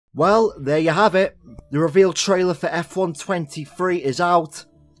Well, there you have it. The reveal trailer for F1 23 is out.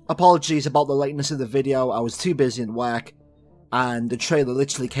 Apologies about the lateness of the video, I was too busy at work, and the trailer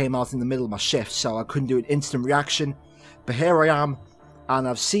literally came out in the middle of my shift, so I couldn't do an instant reaction. But here I am, and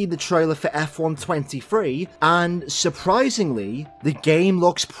I've seen the trailer for F1 23, and surprisingly, the game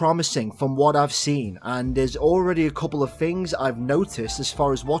looks promising from what I've seen, and there's already a couple of things I've noticed as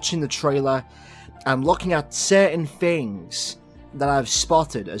far as watching the trailer and looking at certain things that I've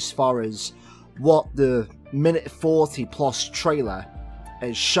spotted as far as what the minute 40 plus trailer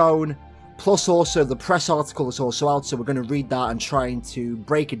is shown, plus also the press article is also out, so we're going to read that and trying to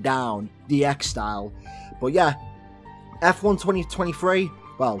break it down DX style. But yeah, F1 2023,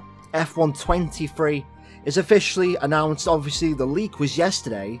 well, F1 23 is officially announced. Obviously the leak was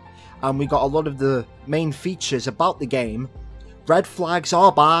yesterday and we got a lot of the main features about the game. Red flags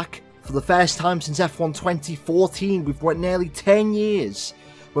are back. For the first time since F1 2014, we've went nearly 10 years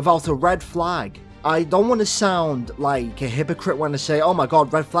without a red flag. I don't want to sound like a hypocrite when I say, oh my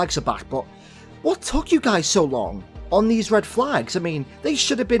god, red flags are back, but what took you guys so long on these red flags? I mean, they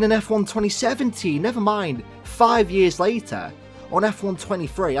should have been in F1 2017, never mind 5 years later on F1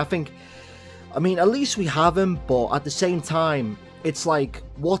 23. I mean, at least we have them, but at the same time, it's like,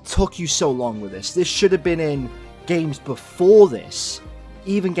 what took you so long with this? This should have been in games before this.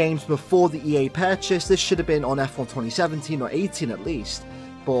 Even games before the EA purchase. This should have been on F1 2017 or 18 at least.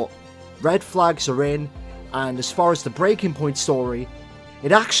 But red flags are in, and as far as the Breaking Point story,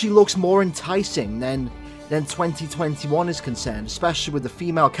 it actually looks more enticing than 2021 is concerned, especially with the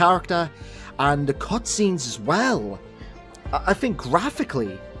female character and the cutscenes as well. I think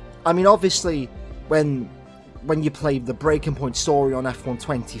graphically, I mean obviously when you play the Breaking Point story on F1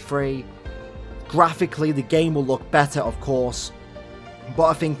 23, graphically the game will look better, of course. But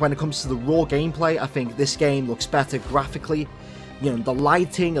I think when it comes to the raw gameplay, I think this game looks better graphically. You know, the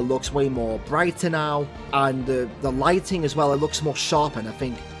lighting, it looks way more brighter now, and the lighting as well, it looks more sharp, and I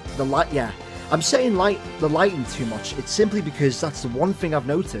think the light, yeah, I'm saying the lighting too much. It's simply because that's the one thing I've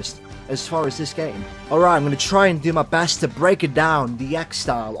noticed as far as this game. Alright, I'm going to try and do my best to break it down DX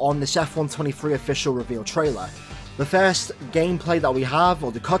style on this F1 23 official reveal trailer. The first gameplay that we have,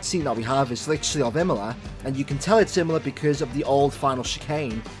 or the cutscene that we have, is literally of Imola, and you can tell it's Imola because of the old final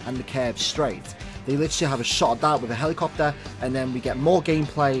chicane and the curved straight. They literally have a shot of that with a helicopter, and then we get more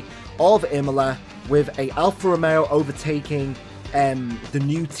gameplay of Imola with a Alfa Romeo overtaking the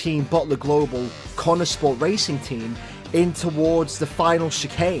new team, Butler Global Connor Sport Racing team, in towards the final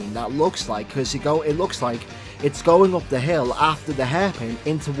chicane. That looks like, because it looks like it's going up the hill after the hairpin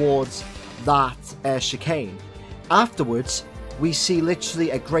in towards that chicane. Afterwards, we see literally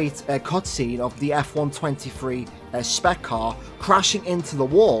a great cutscene of the F1 23 spec car crashing into the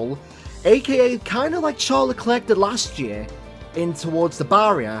wall, aka kind of like Charles Leclerc did last year in towards the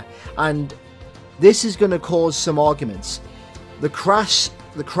barrier, and this is going to cause some arguments. The crash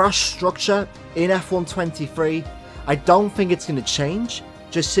structure in F1 23, I don't think it's going to change,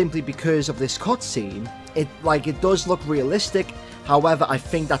 just simply because of this cutscene. It does look realistic. However, I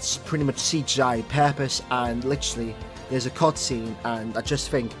think that's pretty much CGI purpose, and literally there's a cutscene, and I just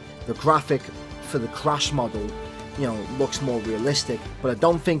think the graphic for the crash model, you know, looks more realistic. But I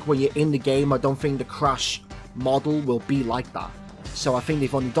don't think when you're in the game, I don't think the crash model will be like that. So I think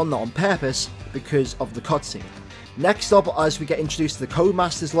they've only done that on purpose because of the cutscene. Next up, as we get introduced to the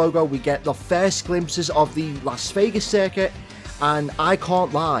Codemasters logo, we get the first glimpses of the Las Vegas circuit, and I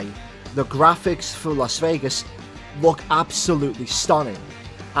can't lie, the graphics for Las Vegas look absolutely stunning.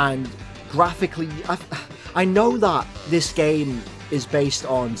 And graphically, I know that this game is based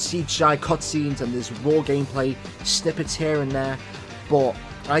on CGI cutscenes and there's raw gameplay snippets here and there, but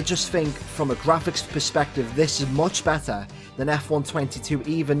I just think from a graphics perspective this is much better than F1 22,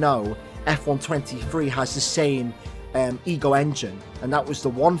 even though F1 23 has the same Ego engine, and that was the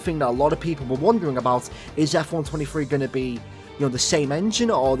one thing that a lot of people were wondering about. Is F1 23 going to be, you know, the same engine,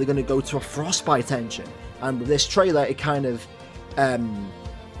 or are they going to go to a Frostbite engine? And with this trailer, it kind of,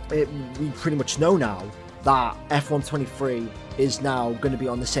 we pretty much know now that F1 23 is now going to be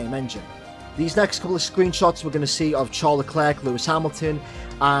on the same engine. These next couple of screenshots we're going to see of Charles Leclerc, Lewis Hamilton,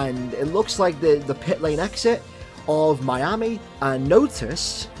 and it looks like the pit lane exit of Miami. And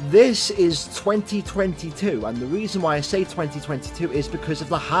notice, this is 2022, and the reason why I say 2022 is because of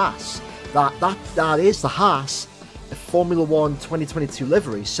the Haas. That is the Haas Formula 1 2022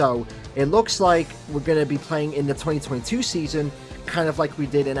 livery, so it looks like we're going to be playing in the 2022 season, kind of like we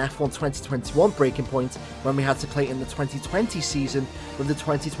did in F1 2021 Breaking Point when we had to play in the 2020 season with the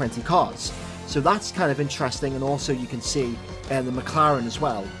 2020 cars. So that's kind of interesting, and also you can see the McLaren as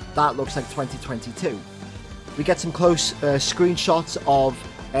well. That looks like 2022. We get some close screenshots of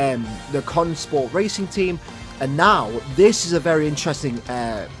the Con Sport Racing team. And now, this is a very interesting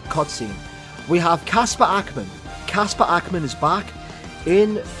cutscene. We have Casper Akman. Casper Akman is back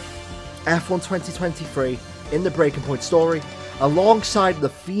in F1 2023 in the Breaking Point story, alongside the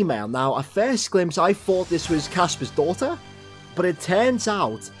female. Now, at first glimpse, I thought this was Casper's daughter, but it turns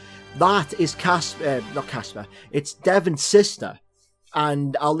out that is not Casper, it's Devon's sister.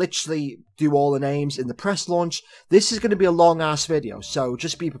 And I'll literally do all the names in the press launch. This is going to be a long-ass video, so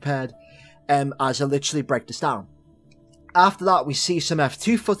just be prepared as I literally break this down. After that, we see some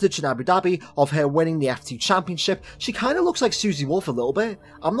F2 footage in Abu Dhabi of her winning the F2 championship. She kind of looks like Susie Wolf a little bit.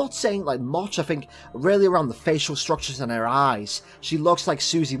 I'm not saying like much, I think really around the facial structures and her eyes. She looks like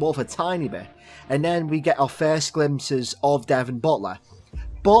Susie Wolf a tiny bit. And then we get our first glimpses of Devon Butler.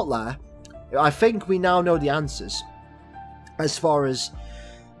 Butler, I think we now know the answers as far as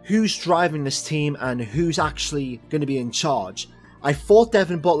who's driving this team and who's actually going to be in charge. I thought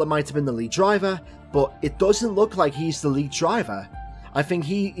Devon Butler might have been the lead driver, but it doesn't look like he's the lead driver. I think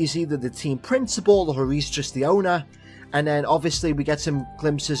he is either the team principal or he's just the owner. And then obviously we get some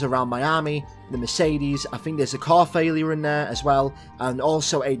glimpses around Miami, the Mercedes. I think there's a car failure in there as well. And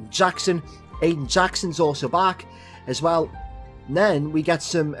also Aiden Jackson. Aiden Jackson's also back as well. And then we get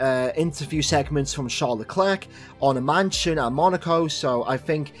some interview segments from Charles Leclerc on a mansion at Monaco. So I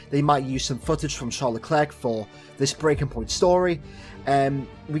think they might use some footage from Charles Leclerc for this Breaking Point story.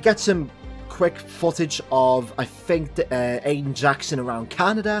 We get some quick footage of, I think, Aiden Jackson around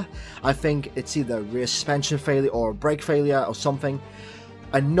Canada. I think it's either a rear suspension failure or a brake failure or something.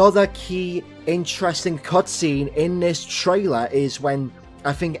 Another key interesting cutscene in this trailer is when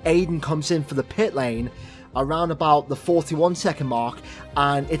I think Aiden comes in for the pit lane around about the 41-second mark,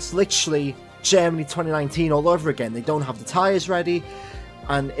 and it's literally Germany 2019 all over again. They don't have the tyres ready,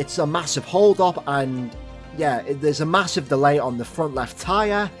 and it's a massive hold-up, and yeah, there's a massive delay on the front left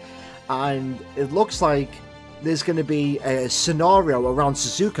tyre, and it looks like there's going to be a scenario around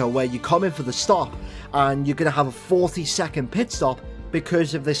Suzuka where you come in for the stop, and you're going to have a 40-second pit stop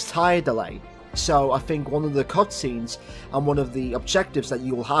because of this tyre delay. So I think one of the cutscenes and one of the objectives that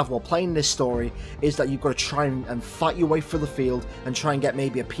you will have while playing this story is that you've got to try and fight your way through the field and try and get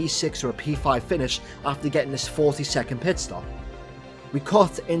maybe a P6 or a P5 finish after getting this 40-second pit stop. We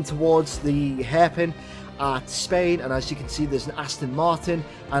cut in towards the hairpin at Spain, and as you can see there's an Aston Martin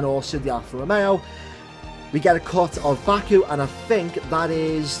and also the Alfa Romeo. We get a cut of Baku, and I think that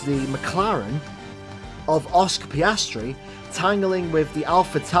is the McLaren of Oscar Piastri tangling with the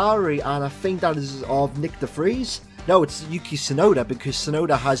AlphaTauri, and I think that is of Nick de Vries. No, it's Yuki Tsunoda, because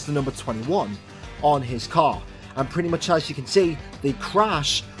Tsunoda has the number 21 on his car. And pretty much as you can see, they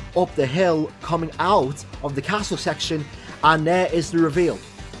crash up the hill coming out of the castle section, and there is the reveal.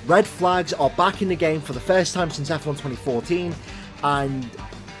 Red flags are back in the game for the first time since F1 2014,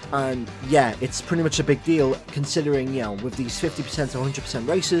 and yeah, it's pretty much a big deal considering, you know, with these 50% to 100%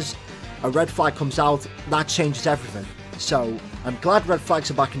 races, a red flag comes out, that changes everything. So I'm glad red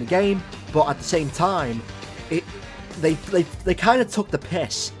flags are back in the game, but at the same time, they kind of took the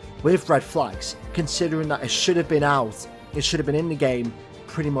piss with red flags, considering that it should have been out, it should have been in the game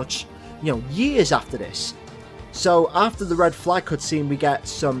pretty much, you know, years after this. So after the red flag cutscene, we get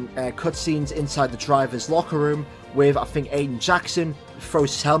some cutscenes inside the driver's locker room with, I think, Aiden Jackson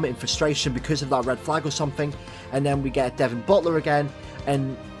throws his helmet in frustration because of that red flag or something, and then we get Devon Butler again,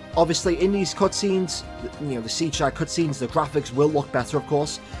 and obviously in these cutscenes, you know, the CGI cutscenes, the graphics will look better, of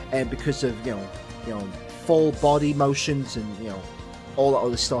course, because of, you know, full body motions and, you know, all that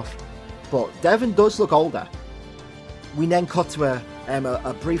other stuff. But Devon does look older. We then cut to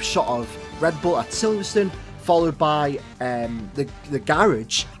a brief shot of Red Bull at Silverstone, followed by the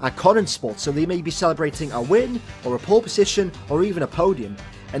garage at Con Sport. So they may be celebrating a win, or a pole position, or even a podium.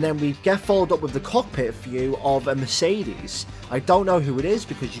 And then we get followed up with the cockpit view of a Mercedes. I don't know who it is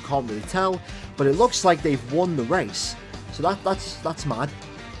because you can't really tell, but it looks like they've won the race. So that's mad.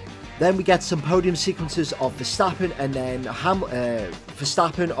 Then we get some podium sequences of Verstappen and then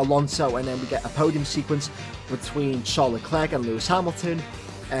Verstappen, Alonso, and then we get a podium sequence between Charles Leclerc and Lewis Hamilton.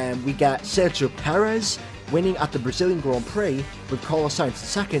 And we get Sergio Perez winning at the Brazilian Grand Prix with Carlos Sainz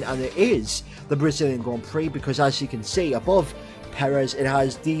second, and it is the Brazilian Grand Prix because, as you can see above Perez, it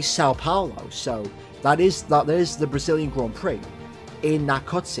has the Sao Paulo, so that is the Brazilian Grand Prix in that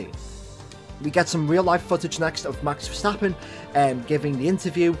cutscene. We get some real life footage next of Max Verstappen giving the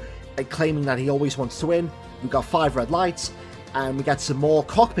interview, claiming that he always wants to win. We got 5 red lights, and we get some more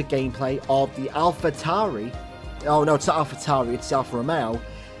cockpit gameplay of the AlphaTauri. Oh no, it's not AlphaTauri, it's the Alfa Romeo,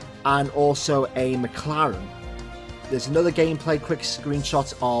 and also a McLaren. There's another gameplay, quick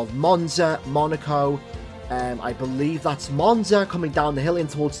screenshots of Monza, Monaco, I believe that's Monza coming down the hill in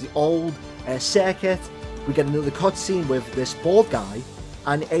towards the old circuit. We get another cutscene with this bald guy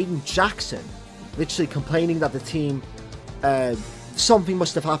and Aiden Jackson literally complaining that the team, something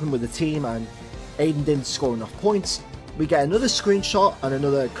must have happened with the team and Aiden didn't score enough points. We get another screenshot and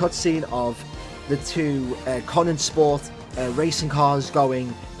another cutscene of the two Conan Sport racing cars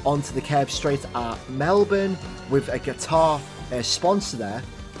going onto the curb straight at Melbourne with a guitar sponsor there.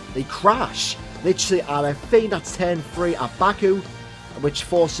 They crash literally at, I think that's turn 3 at Baku, which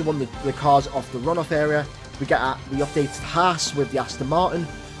forces one of the cars off the runoff area. We get the updated Haas with the Aston Martin.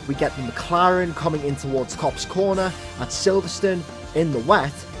 We get the McLaren coming in towards Copse Corner at Silverstone in the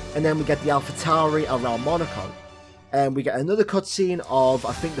wet, and then we get the AlphaTauri around Monaco. And we get another cutscene of,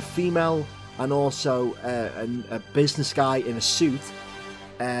 I think, the female and also a business guy in a suit.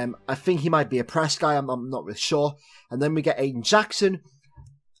 I think he might be a press guy, I'm not really sure. And then we get Aiden Jackson,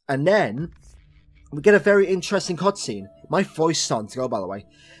 and then we get a very interesting cutscene. My voice is starting to go, by the way.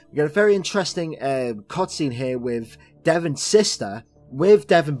 We get a very interesting cutscene here with Devon's sister, with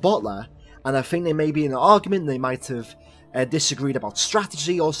Devon Butler, and I think they may be in an argument. They might have disagreed about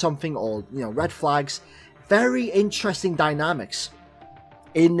strategy or something, or, you know, red flags. Very interesting dynamics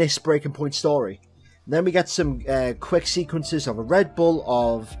in this Breaking Point story. And then we get some quick sequences of a Red Bull,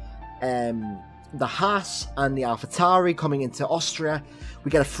 of the Haas and the AlphaTauri coming into Austria. We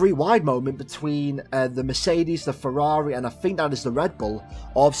get a free wide moment between the Mercedes, the Ferrari, and I think that is the Red Bull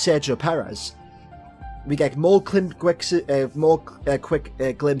of Sergio Perez. We get more quick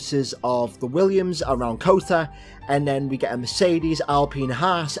glimpses of the Williams around Cota, and then we get a Mercedes, Alpine,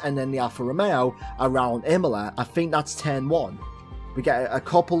 Haas, and then the Alfa Romeo around Imola. I think that's turn 1. We get a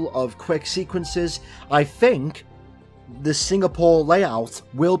couple of quick sequences. I think the Singapore layout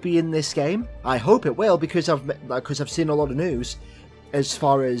will be in this game. I hope it will, because I've seen a lot of news as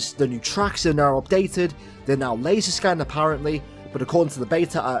far as the new tracks are now updated. They're now laser scanned apparently, but according to the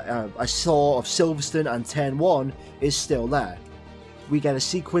beta I saw of Silverstone, and turn 1 is still there. We get a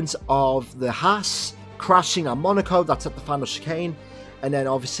sequence of the Haas crashing at Monaco, that's at the final chicane, and then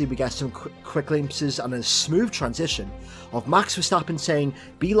obviously we get some quick glimpses and a smooth transition of Max Verstappen saying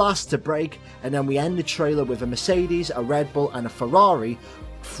be last to brake, and then we end the trailer with a Mercedes, a Red Bull and a Ferrari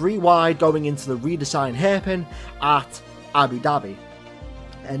 3 wide going into the redesigned hairpin at Abu Dhabi.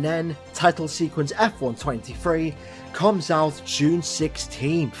 And then title sequence F1 23 comes out June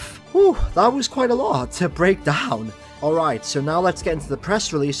 16th. Whew, that was quite a lot to break down. Alright, so now let's get into the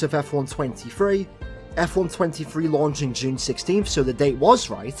press release of F1 23. F1 23 launching June 16th, so the date was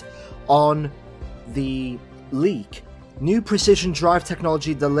right on the leak. New precision drive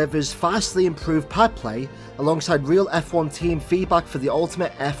technology delivers vastly improved pad play alongside real F1 team feedback for the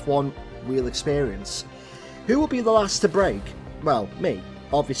ultimate F1 wheel experience. Who will be the last to break? Well, me,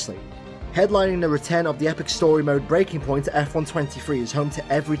 obviously. Headlining the return of the epic story mode Breaking Point, F1 23 is home to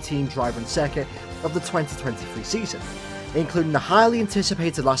every team driver and circuit of the 2023 season, including the highly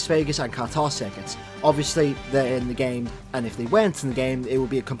anticipated Las Vegas and Qatar circuits. Obviously, they're in the game, and if they weren't in the game, it would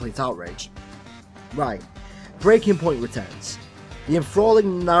be a complete outrage. Right, Breaking Point returns. The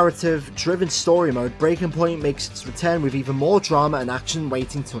enthralling narrative-driven story mode Breaking Point makes its return with even more drama and action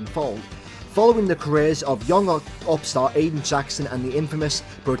waiting to unfold. Following the careers of young upstart Aiden Jackson and the infamous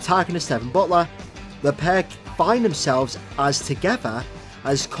protagonist Devon Butler, the pair find themselves together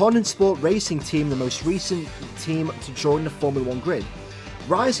as Conan Sport Racing Team, the most recent team to join the Formula 1 grid.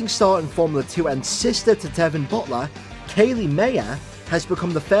 Rising star in Formula 2 and sister to Devon Butler, Kaylee Mayer has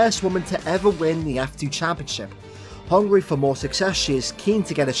become the first woman to ever win the F2 Championship. Hungry for more success, she is keen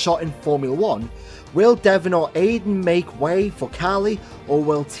to get a shot in Formula 1. Will Devon or Aiden make way for Callie, or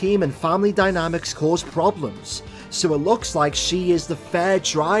will team and family dynamics cause problems? So it looks like she is the fair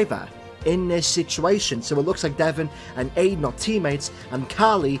driver in this situation. So it looks like Devon and Aiden are teammates, and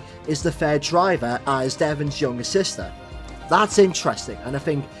Callie is the fair driver as Devon's younger sister. That's interesting, and I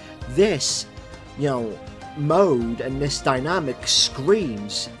think this, mode and this dynamic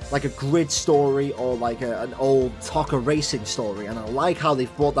screams like a grid story or like an old TOCA racing story, and I like how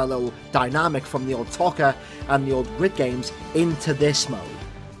they've brought that little dynamic from the old TOCA and the old grid games into this mode.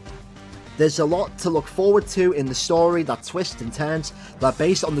 There's a lot to look forward to in the story that twists and turns that are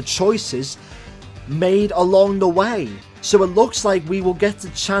based on the choices made along the way. So it looks like we will get the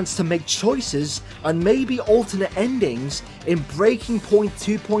chance to make choices and maybe alternate endings in Breaking Point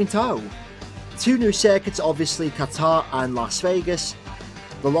 2.0. 2 new circuits, obviously Qatar and Las Vegas.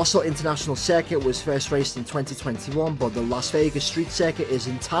 The Losail International Circuit was first raced in 2021, but the Las Vegas Street Circuit is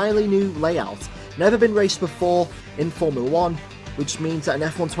an entirely new layout, never been raced before in Formula 1, which means that in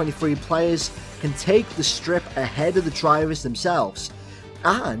F1 23 players can take the strip ahead of the drivers themselves.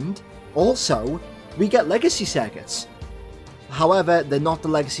 And also, we get legacy circuits. However, they're not the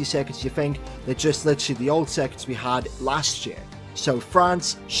legacy circuits you think, they're just literally the old circuits we had last year. So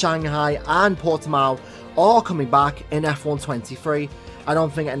France, Shanghai and Portimao are coming back in F1 23. I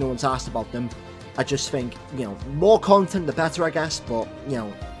don't think anyone's asked about them. I just think, you know, more content the better, I guess, but, you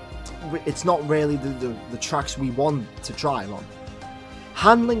know, it's not really the tracks we want to drive on.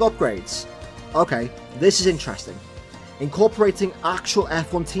 Handling upgrades. Okay, this is interesting. Incorporating actual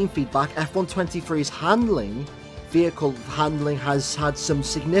F1 team feedback, F1 23's vehicle handling has had some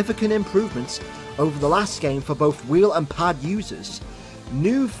significant improvements over the last game for both wheel and pad users.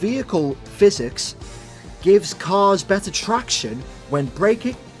 New vehicle physics gives cars better traction when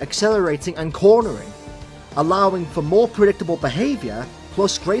braking, accelerating and cornering, allowing for more predictable behaviour,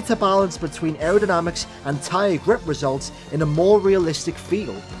 plus greater balance between aerodynamics and tyre grip results in a more realistic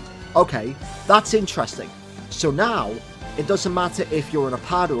feel. Okay, that's interesting. So now, it doesn't matter if you're on a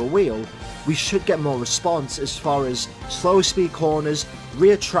pad or a wheel, we should get more response as far as slow speed corners,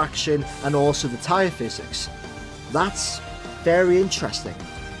 rear traction and also the tyre physics. That's very interesting.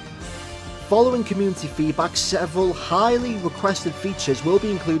 Following community feedback, several highly requested features will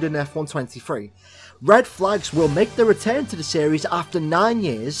be included in F1 23. Red flags will make their return to the series after 9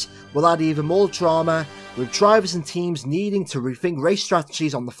 years, will add even more drama, with drivers and teams needing to rethink race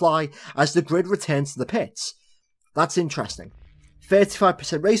strategies on the fly as the grid returns to the pits. That's interesting.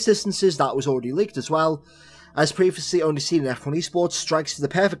 35% race distances, that was already leaked as well. As previously only seen in F1 Esports, strikes the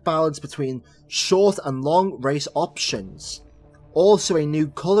perfect balance between short and long race options. Also, a new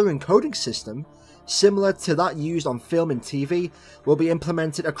colour encoding system, similar to that used on film and TV, will be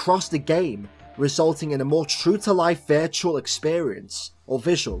implemented across the game, resulting in a more true-to-life virtual experience, or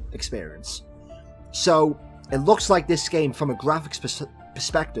visual experience. So, it looks like this game, from a graphics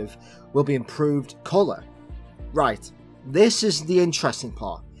perspective, will be improved colour. Right, this is the interesting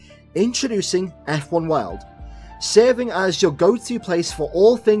part. Introducing F1 World, serving as your go-to place for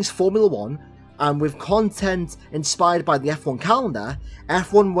all things Formula 1, and with content inspired by the F1 calendar,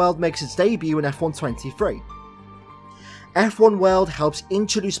 F1 World makes its debut in F1 23. F1 World helps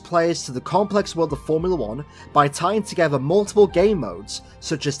introduce players to the complex world of Formula 1 by tying together multiple game modes,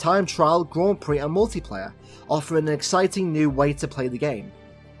 such as Time Trial, Grand Prix and Multiplayer, offering an exciting new way to play the game.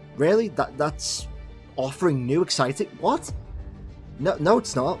 Really? That's offering new exciting... What? No,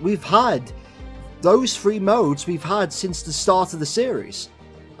 it's not. We've had those 3 modes we've had since the start of the series.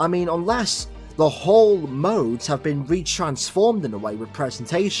 I mean, unless the whole modes have been retransformed in a way with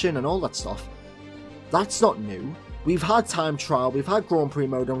presentation and all that stuff. That's not new. We've had Time Trial, we've had Grand Prix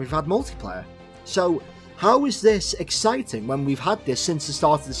mode and we've had Multiplayer. So how is this exciting when we've had this since the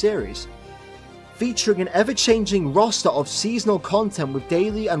start of the series? Featuring an ever-changing roster of seasonal content with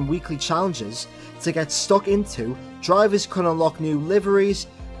daily and weekly challenges to get stuck into, drivers can unlock new liveries,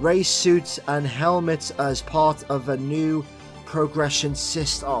 race suits and helmets as part of a new progression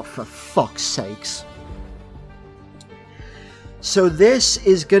system. Oh, for fuck's sakes. So this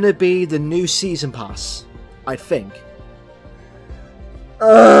is gonna be the new season pass, I think.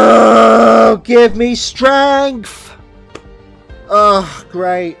 Oh, give me strength! Oh,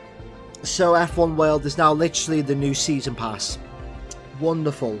 great. So F1 World is now literally the new season pass.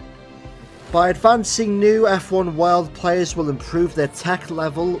 Wonderful. By advancing new F1 World, players will improve their tech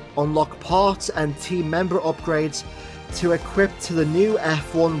level, unlock parts and team member upgrades to equip to the new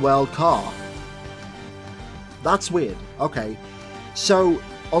F1 World car. That's weird. Okay. So,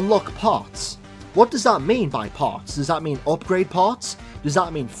 unlock parts. What does that mean by parts? Does that mean upgrade parts? Does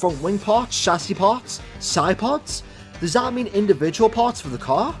that mean front wing parts, chassis parts, side parts? Does that mean individual parts for the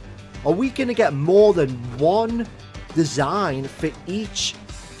car? Are we going to get more than one design for each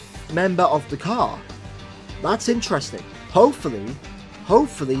member of the car? That's interesting. Hopefully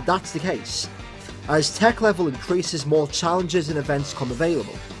that's the case. As tech level increases, more challenges and events come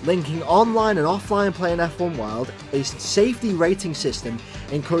available. Linking online and offline play in F1 World, a safety rating system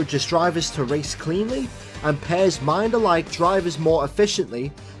encourages drivers to race cleanly and pairs mind-alike drivers more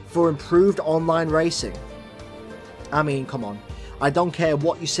efficiently for improved online racing. I mean, come on. I don't care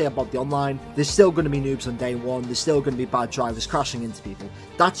what you say about the online, there's still going to be noobs on day one, there's still going to be bad drivers crashing into people.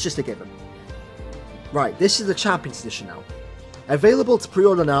 That's just a given. Right, this is the Champions Edition now. Available to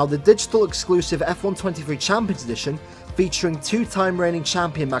pre-order now, the digital exclusive F1 23 Champions Edition, featuring 2-time reigning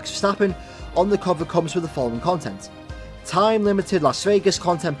champion Max Verstappen, on the cover comes with the following content. Time limited Las Vegas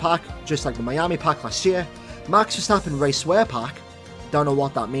content pack, just like the Miami pack last year. Max Verstappen race wear pack, don't know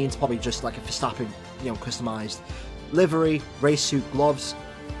what that means, probably just like a Verstappen, customized livery, race suit, gloves.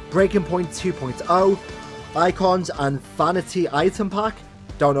 Breaking Point 2.0, icons and vanity item pack,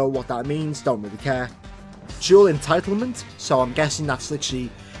 don't know what that means, don't really care. Dual entitlement, so I'm guessing that's literally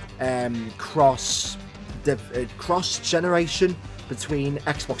cross generation between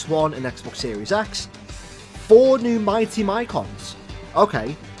Xbox One and Xbox Series X. 4 new My Team icons.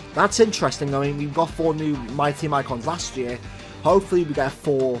 Okay, that's interesting. I mean, we've got 4 new My Team icons last year. Hopefully we get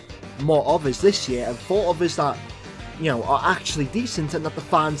 4 more others this year, and 4 others that, you know, are actually decent and that the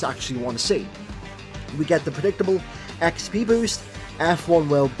fans actually want to see. We get the predictable XP boost, F1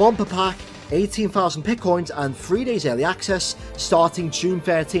 World Bumper Pack, 18,000 Bitcoins, and 3 days early access starting June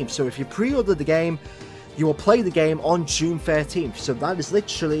 13th. So if you pre-order the game, you will play the game on June 13th. So that is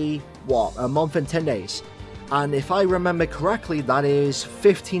literally, what, a month and 10 days. And if I remember correctly, that is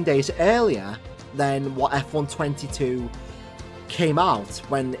 15 days earlier than what F1 22 came out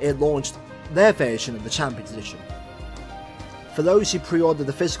when it launched their version of the Champions Edition. For those who pre-order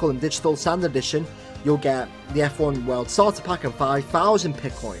the physical and digital standard edition, you'll get the F1 World Starter Pack and 5,000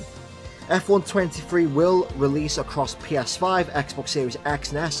 Bitcoin. F1 23 will release across PS5, Xbox Series X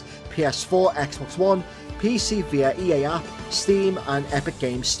and S, PS4, Xbox One, PC via EA app, Steam and Epic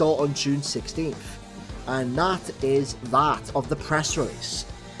Games Store on June 16th. And that is that of the press release.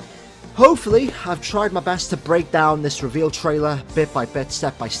 Hopefully, I've tried my best to break down this reveal trailer bit by bit,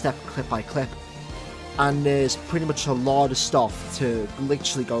 step by step, clip by clip, and there's pretty much a lot of stuff to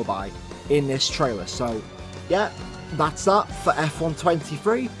literally go by in this trailer. So yeah, that's that for F1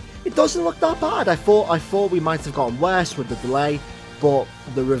 23. It doesn't look that bad. I thought we might have gotten worse with the delay, but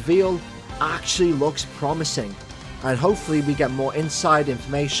the reveal actually looks promising, and hopefully we get more inside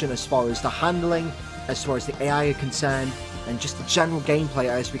information as far as the handling, as far as the AI are concerned, and just the general gameplay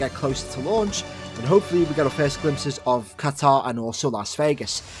as we get closer to launch, and hopefully we get our first glimpses of Qatar and also Las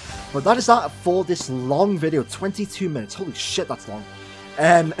Vegas. But that is that for this long video, 22 minutes, holy shit that's long.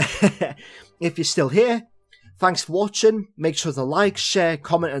 If you're still here, thanks for watching. Make sure to like, share,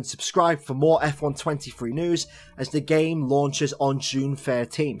 comment and subscribe for more F1 23 news as the game launches on June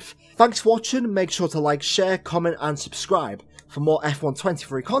 13th. Thanks for watching, make sure to like, share, comment and subscribe for more F1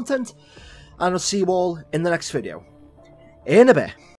 23 content, and I'll see you all in the next video. In a bit.